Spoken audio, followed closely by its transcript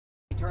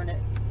turn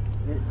it.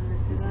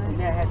 And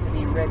that has to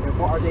be red.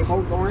 Are they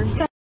both orange?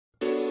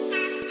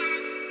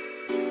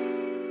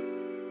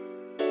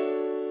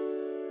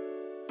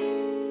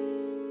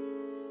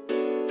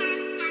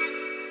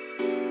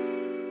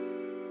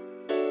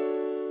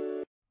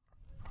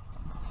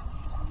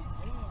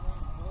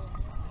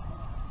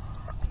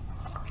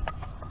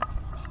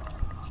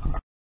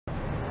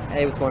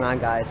 Hey, what's going on,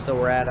 guys? So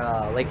we're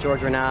at Lake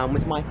George right now. I'm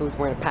with Michael, who's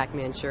wearing a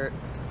Pac-Man shirt.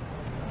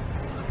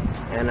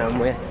 And I'm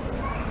with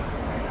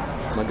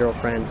my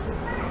girlfriend.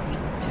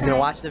 She's gonna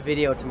watch the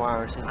video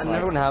tomorrow. She's I'm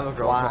never gonna have a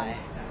girlfriend. Why?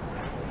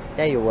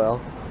 Yeah, you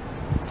will.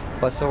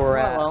 But so we're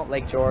at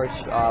Lake George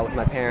with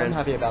my parents.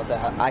 I'm happy about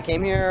that. I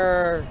came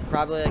here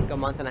probably like a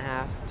month and a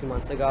half, 2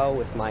 months ago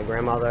with my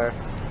grandmother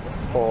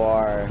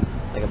for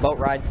like a boat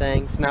ride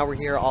thing. So now we're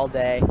here all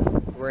day.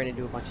 We're gonna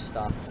do a bunch of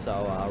stuff.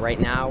 So right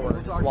now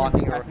we're just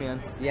walking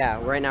around.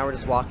 Yeah, right now we're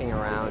just walking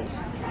around.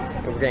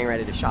 We're getting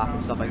ready to shop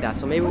and stuff like that.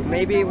 So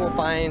maybe we'll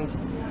find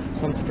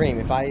some Supreme.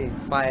 If I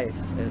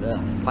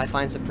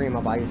find Supreme,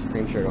 I'll buy you a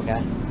Supreme shirt.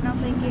 Okay? No,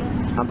 thank you.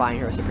 I'm buying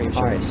her a Supreme shirt.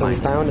 All right. So we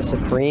found a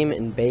Supreme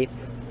and Bape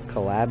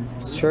collab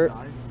shirt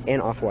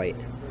and Off-White.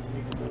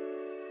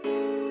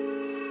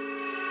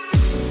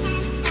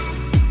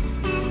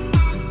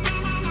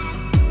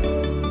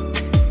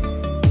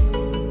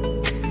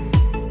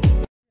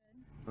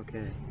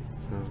 Okay,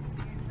 so.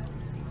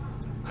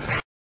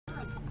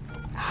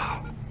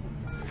 Ow.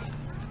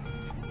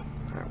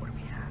 Alright, where are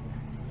we at?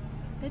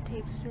 It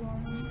takes too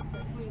long.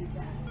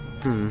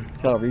 You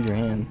gotta read your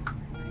hand.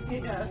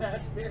 Yeah,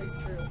 that's very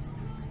true.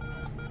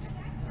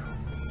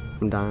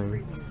 I'm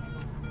dying.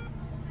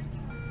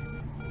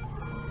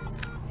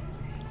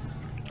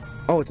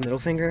 Oh, it's middle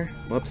finger?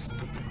 Whoops.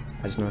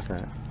 I just noticed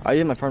that. I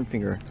did my front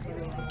finger.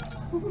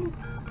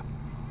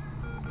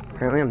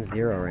 Apparently I'm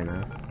 0 right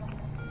now.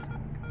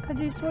 Cause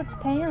you switched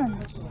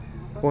hands.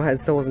 Well, it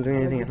still wasn't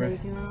doing anything at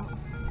first.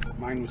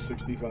 Mine was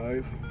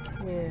 65.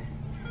 Yeah.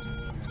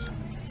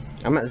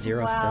 I'm at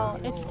 0 wow,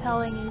 still. it's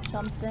telling you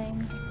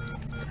something.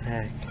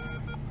 Heck.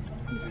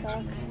 You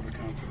suck.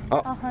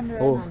 Oh.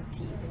 100. Oh.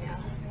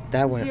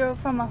 That went. 0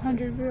 from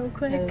 100 real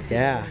quick.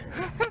 Yeah.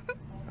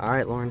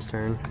 Alright, Lauren's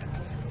turn.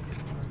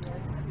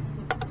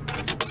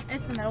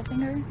 It's the middle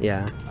finger.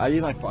 Yeah. I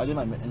did my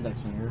index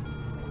finger.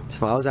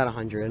 So I was at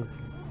 100.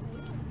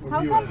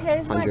 How come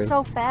his went 100,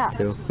 so fast?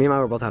 2. Me and mine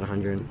were both at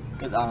 100.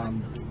 Cause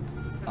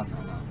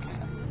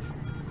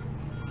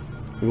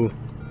Ooh.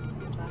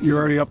 You're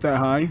already up that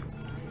high? You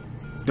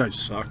guys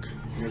suck.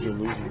 You guys are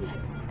losers.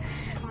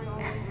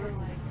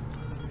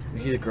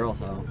 He's a girl,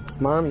 so.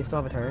 Mom, you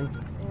still have a turn?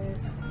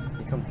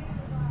 You come.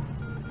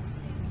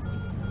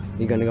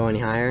 You gonna go any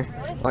higher?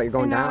 Oh, you're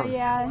going down.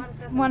 Yeah,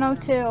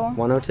 102.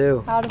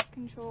 102. Out of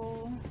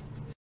control.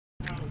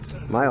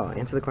 Mile,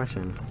 answer the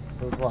question.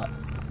 With what?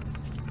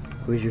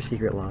 Who's your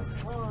secret love?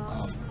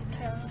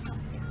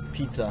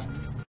 Pizza.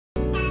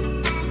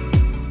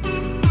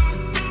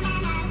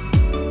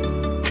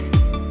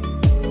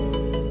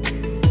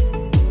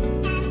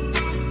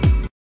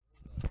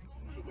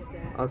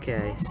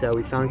 Okay, so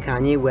we found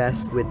Kanye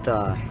West with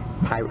the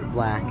Pirate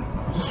Black.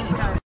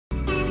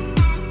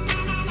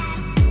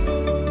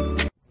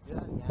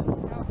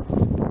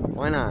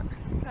 Why not?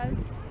 Because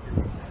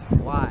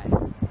Why?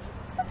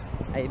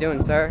 How you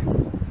doing, sir?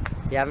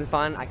 You having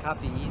fun? I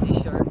copped a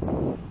Yeezy shirt.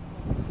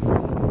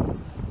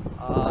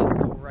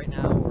 So right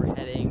now we're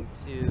heading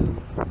to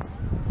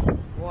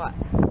what?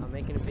 I'm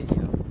making a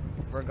video.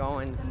 We're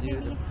going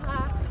to the,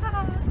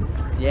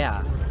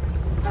 yeah.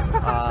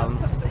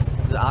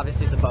 So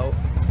obviously the boat.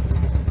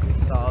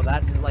 So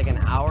that's like an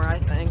hour, I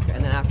think,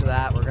 and then after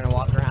that we're gonna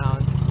walk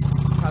around,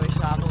 probably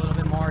shop a little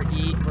bit more,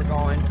 eat. We're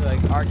going to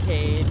like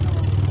arcade.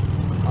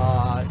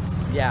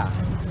 Yeah.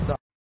 So.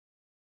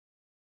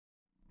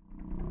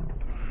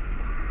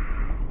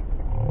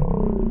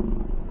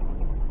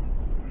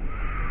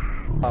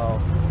 Oh,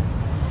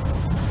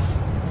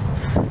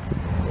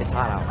 it's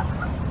hot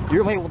out.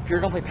 You're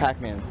gonna play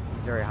Pac-Man.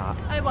 It's very hot.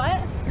 I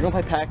what? You're gonna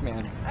play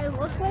Pac-Man. I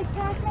look like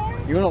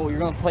Pac-Man? You're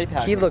gonna play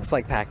Pac-Man. He looks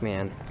like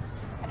Pac-Man.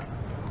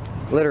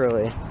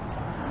 Literally.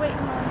 Wait,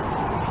 no.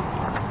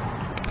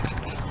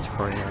 It's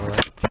recording by the way.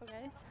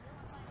 Okay.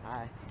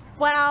 Hi.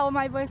 Wow,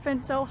 my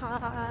boyfriend's so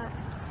hot.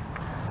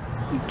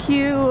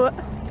 Cute.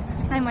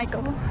 Hi,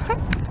 Michael.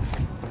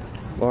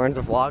 Lauren's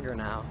a vlogger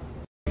now.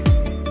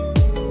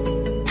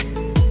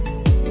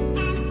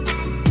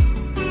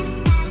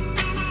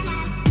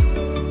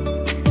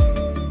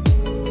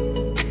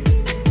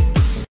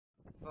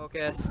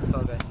 Focused.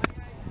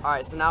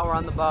 Alright, so now we're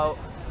on the boat.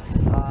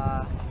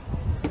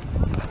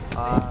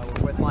 We're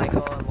with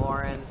Michael and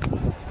Lauren.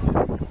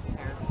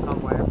 Parents are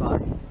somewhere,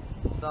 but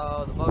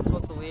so the boat's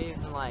supposed to leave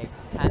in like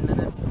 10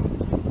 minutes,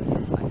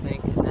 I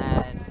think, and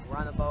then we're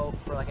on the boat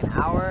for like an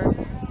hour,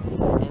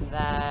 and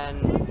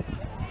then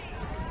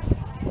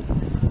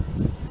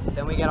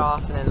we get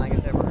off, and then like I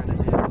said, we're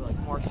gonna do like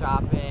more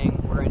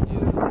shopping. We're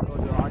gonna go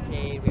to an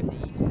arcade. We have to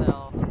eat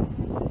still.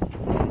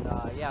 And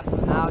yeah, so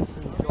now just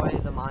enjoy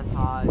the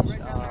montage.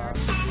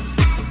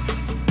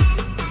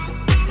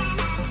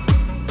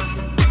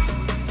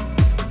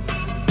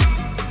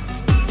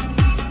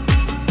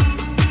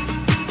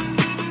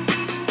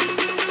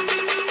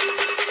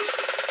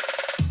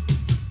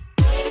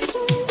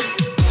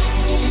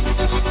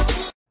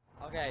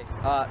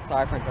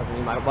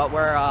 you, Michael. But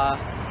we're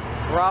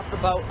off the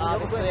boat.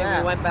 Obviously,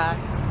 we went back.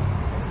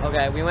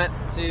 Okay, we went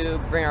to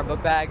bring our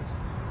book bags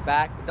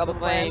back. Double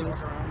claimed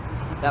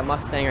that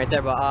Mustang right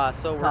there. But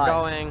so we're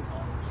going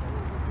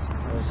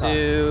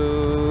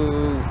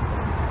to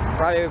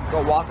probably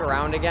go walk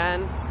around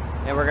again,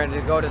 and we're going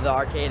to go to the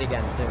arcade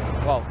again soon.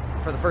 Well,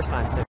 for the first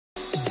time soon.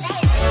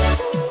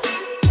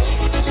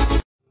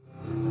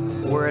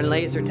 We're in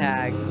laser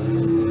tag.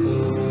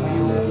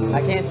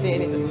 I can't see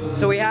anything.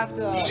 So we have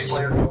to...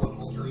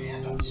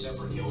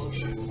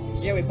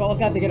 Yeah, we both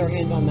have to get our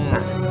hands on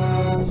that.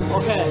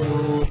 Okay.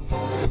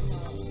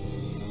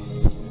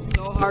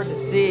 So hard to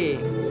see.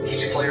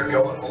 Each player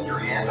go and hold your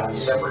hand on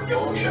separate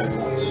yellow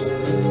checkpoints.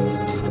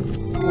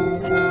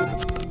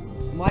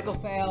 Michael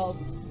failed.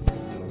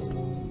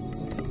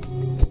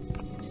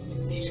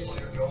 Each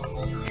player go and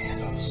hold your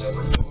hand on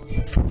separate yellow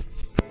checkpoints.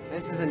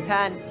 This is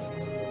intense.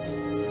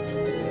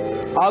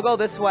 I'll go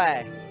this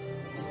way.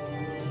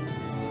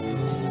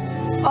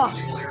 Oh.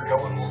 Each player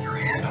go and hold your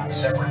hand on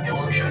separate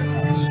yellow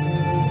checkpoints.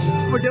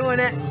 We're doing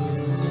it.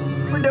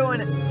 We're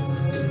doing it.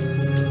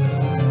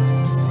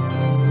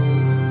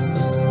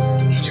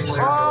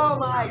 Oh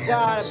my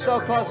god, I'm so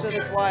close to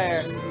this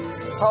wire.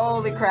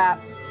 Holy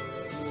crap.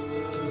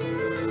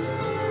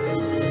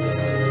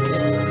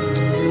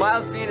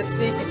 Miles being a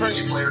sneaky Each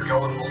person. player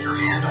go and hold your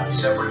hand on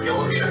separate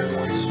yellow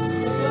checkpoints.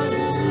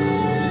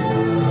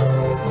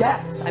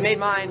 Yes, I made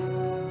mine.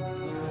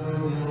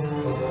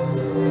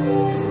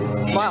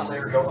 Each Wow.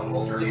 player go and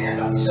hold your hand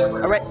on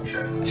separate Alright.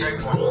 yellow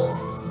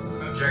checkpoints.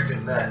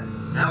 Objective met.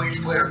 Now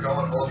each player go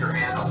and hold your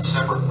hand on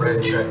separate red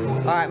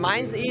checkpoints. Alright,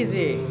 mine's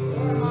easy.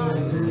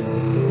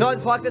 No,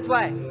 just walk this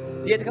way.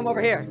 You have to come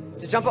over here.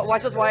 Just jump up,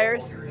 watch those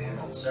wires. Hold your hand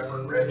on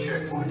separate red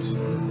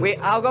checkpoints. Wait,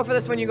 I'll go for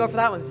this one, you go for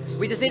that one.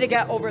 We just need to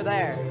get over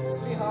there.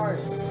 Pretty hard.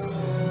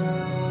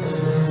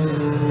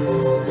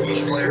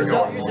 Each player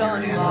go and hold your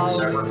hand on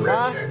separate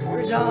red checkpoints.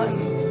 We're done.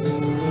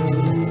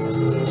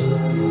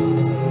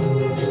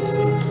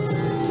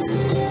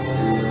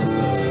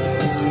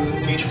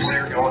 Each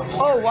player go and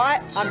hold Oh, your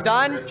what? hand on I'm separate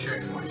done? red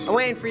checkpoints. I'm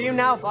waiting for you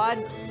now,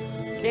 bud.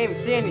 Can't even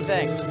see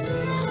anything.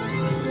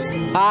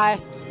 Hi.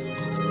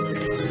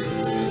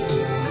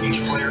 Each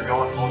player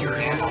go and hold your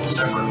hand on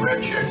separate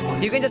red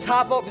checkpoints. You can just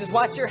hop over, just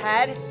watch your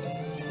head.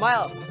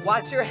 Mile,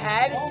 watch your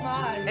head. Oh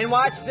my. And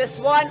watch this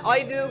one. All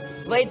you do,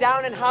 lay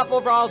down and hop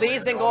over all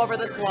these and go over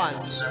this one.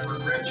 On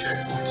separate red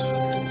checkpoints.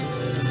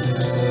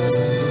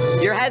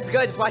 Your head's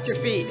good, just watch your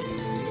feet.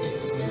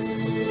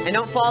 And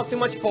don't fall too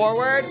much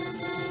forward.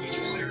 Each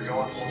player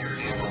go and hold your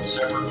hand on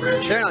separate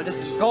red There, no, checkpoints.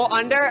 just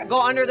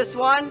go under this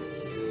one.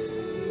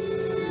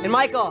 And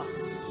Michael,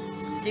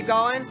 keep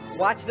going.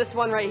 Watch this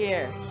one right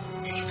here.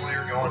 Each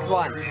player go and This hold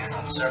one. your hand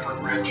on separate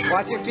red checkpoints.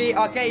 Watch your feet.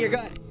 Okay, you're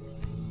good.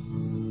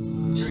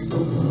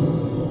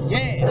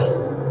 Yeah.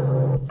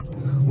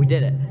 We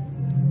did it.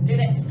 Did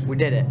it. We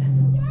did it.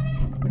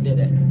 We did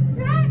it.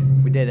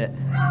 We did it.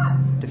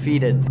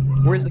 Defeated.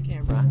 Where's the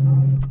camera?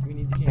 We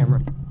need the camera.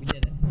 We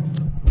did it.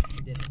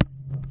 We did it.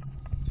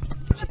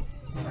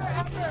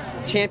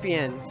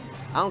 Champions.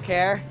 I don't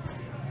care.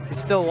 We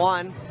still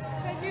won.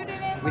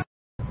 What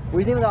do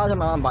you think the odds my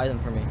mom buys them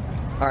for me?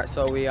 Alright,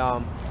 so we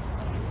I'm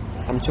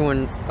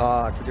chewing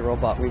Tootsie Roll,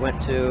 but we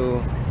went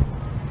to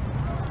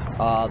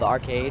the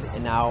arcade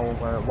and now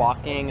we're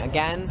walking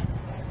again.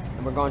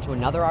 And we're going to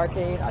another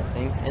arcade, I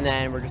think. And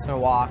then we're just gonna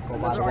walk, go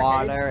by the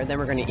water, and then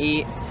we're gonna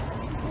eat.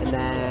 And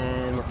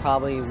then we're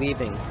probably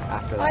leaving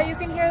after Oh, that. you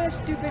can hear the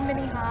stupid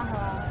mini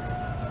haha.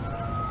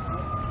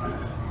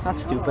 Not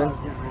stupid.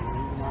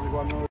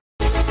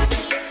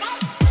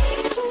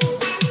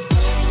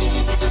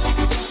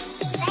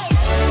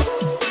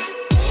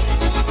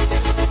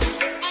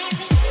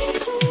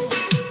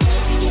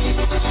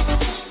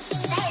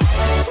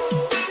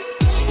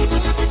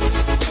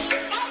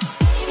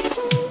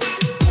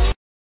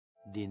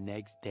 The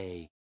next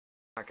day.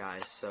 Alright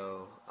guys,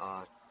 so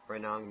right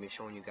now I'm going to be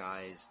showing you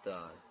guys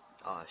the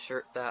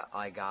shirt that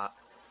I got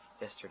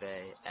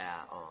yesterday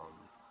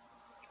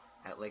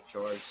at Lake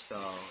George. So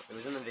it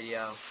was in the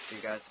video, so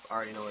you guys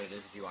already know what it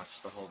is if you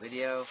watched the whole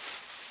video.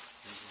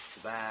 This is just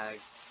the bag.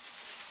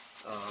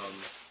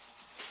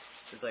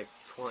 It was like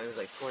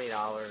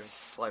 $20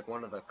 for like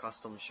one of the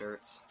custom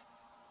shirts.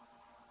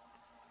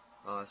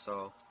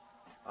 So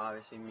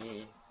obviously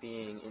me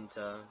being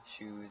into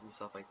shoes and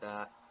stuff like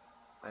that,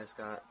 I just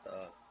got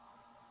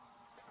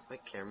my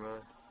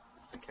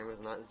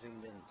camera's not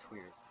zoomed in, it's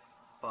weird.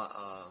 But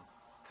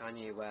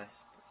Kanye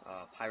West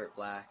Pirate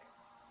Black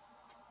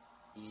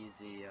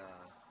Yeezy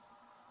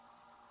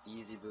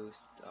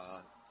Boost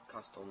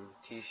custom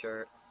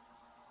t-shirt.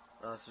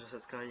 So just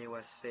says Kanye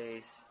West's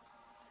face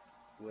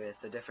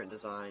with the different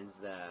designs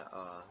that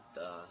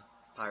the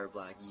Pirate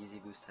Black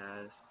Yeezy Boost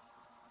has.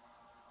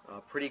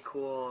 Pretty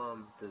cool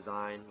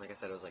design. Like I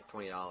said, it was like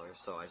 $20,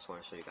 so I just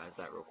want to show you guys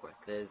that real quick.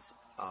 It is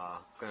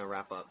gonna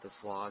wrap up this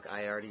vlog.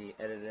 I already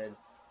edited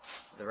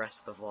the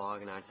rest of the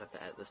vlog, and I just have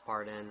to edit this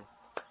part in.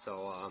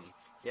 So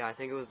yeah, I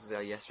think it was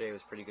yesterday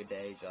was a pretty good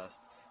day.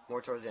 Just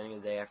more towards the end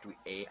of the day after we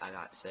ate, I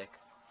got sick.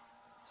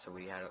 so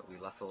we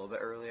left a little bit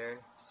earlier,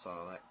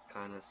 so that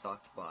kind of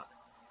sucked. But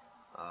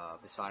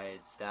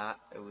besides that,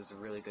 it was a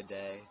really good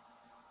day.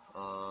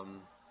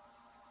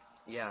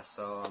 Yeah,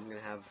 so I'm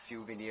gonna have a few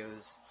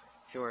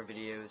more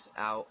videos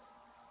out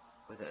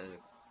within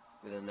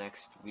the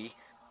next week.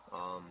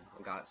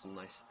 I've got some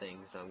nice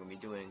things that I'm gonna be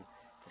doing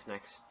this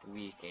next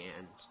week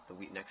and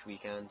next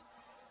weekend.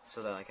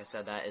 So that, like I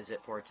said, that is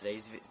it for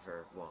today's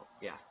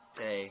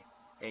today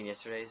and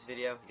yesterday's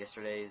video. This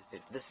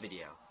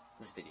video.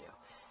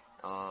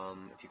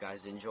 If you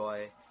guys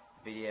enjoy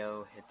the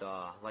video, hit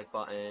the like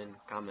button,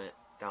 comment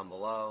down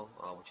below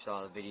what you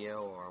saw of the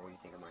video, or what you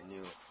think of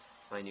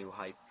my new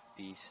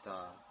Hypebeast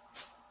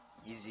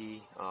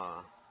Yeezy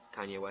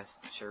Kanye West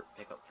shirt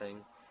pickup thing.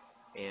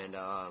 And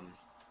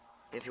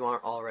if you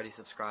aren't already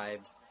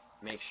subscribed,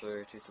 make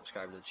sure to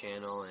subscribe to the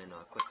channel and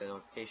click the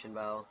notification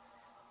bell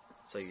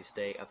so you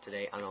stay up to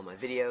date on all my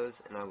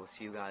videos. And I will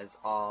see you guys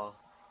all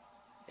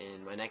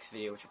in my next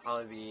video, which will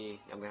probably be,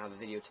 I'm going to have a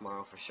video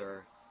tomorrow for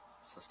sure,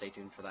 so stay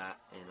tuned for that.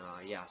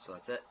 And yeah, so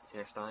that's it. See you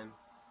next time.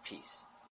 Peace.